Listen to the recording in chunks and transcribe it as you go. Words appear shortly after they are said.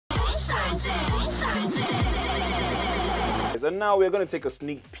And now we're going to take a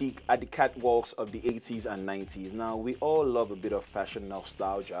sneak peek at the catwalks of the 80s and 90s. Now, we all love a bit of fashion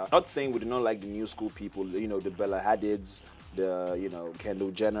nostalgia. Not saying we do not like the new school people, you know, the Bella Hadids, the, you know,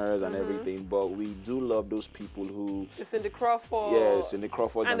 Kendall Jenners and everything, but we do love those people who... The Cindy Crawford. Yes, Cindy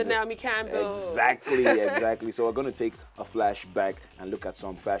Crawford. And the Naomi Campbell. Exactly, exactly. So we're going to take a flashback and look at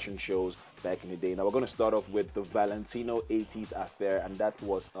some fashion shows back in the day. Now we're going to start off with the Valentino 80s affair, and that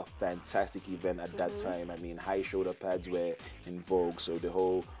was a fantastic event at that time. I mean, high shoulder pads were in vogue, so the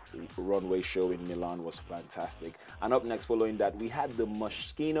whole runway show in Milan was fantastic. And up next, following that, we had the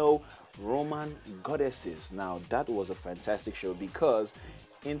Moschino Roman Goddesses. Now that was a fantastic show because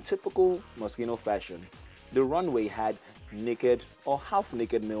in typical Moschino fashion, the runway had naked or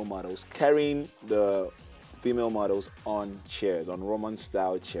half-naked male models carrying the female models on chairs, on Roman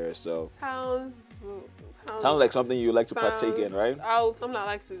style chairs. So sounds like something you like to partake in, right? Something I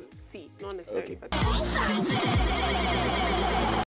like to see, not necessarily. Okay.